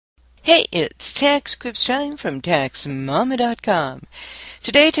Hey, it's Tax Quips time from TaxMama.com.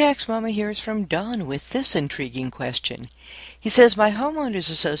 Today, TaxMama hears from Don with this intriguing question. He says, my homeowners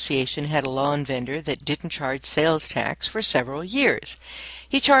association had a lawn vendor that didn't charge sales tax for several years.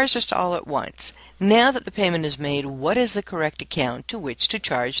 He charged us all at once. Now that the payment is made, what is the correct account to which to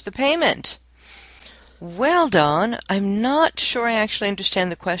charge the payment? Well, Don, I'm not sure I actually understand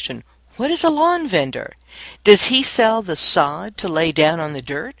the question. What is a lawn vendor? Does he sell the sod to lay down on the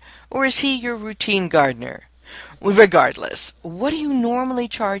dirt, or is he your routine gardener? Regardless, what do you normally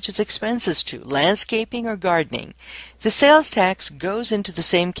charge as expenses to, landscaping or gardening? The sales tax goes into the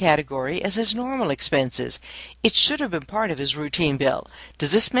same category as his normal expenses. It should have been part of his routine bill.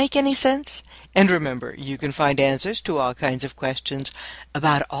 Does this make any sense? And remember, you can find answers to all kinds of questions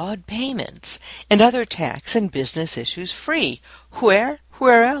about odd payments and other tax and business issues free. Where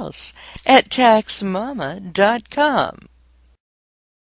else? At TaxMama.com.